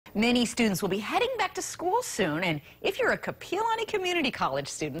Many students will be heading back to school soon, and if you're a Kapiolani Community College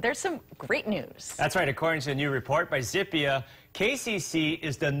student, there's some great news. That's right. According to a new report by Zippia, KCC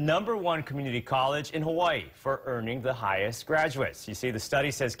is the #1 community college in Hawaii for earning the highest graduates. You see, the study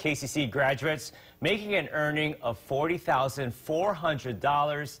says KCC graduates making an earning of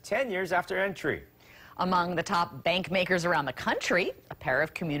 $40,400 10 years after entry. Among the top bank makers around the country, a pair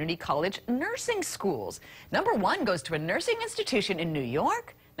of community college nursing schools. #1 goes to a nursing institution in New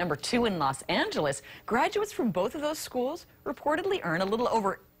York. #2 in Los Angeles. Graduates from both of those schools reportedly earn a little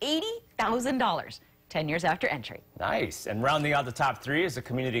over $80,000 10 years after entry. Nice. And rounding out the top 3 is a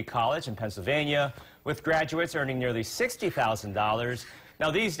community college in Pennsylvania, with graduates earning nearly $60,000.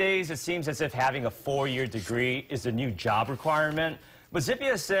 Now, these days, it seems as if having a 4-year degree is the new job requirement. But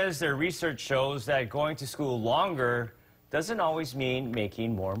Zippia says their research shows that going to school longer doesn't always mean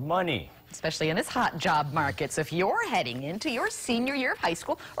making more money. Especially in this hot job market. So if you're heading into your senior year of high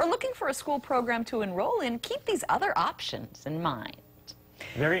school or looking for a school program to enroll in, keep these other options in mind.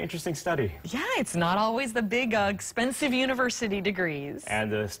 Very interesting study. Yeah, it's not always the big, expensive university degrees.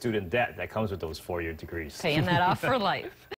 And the student debt that comes with those 4-year degrees. Paying that off for life.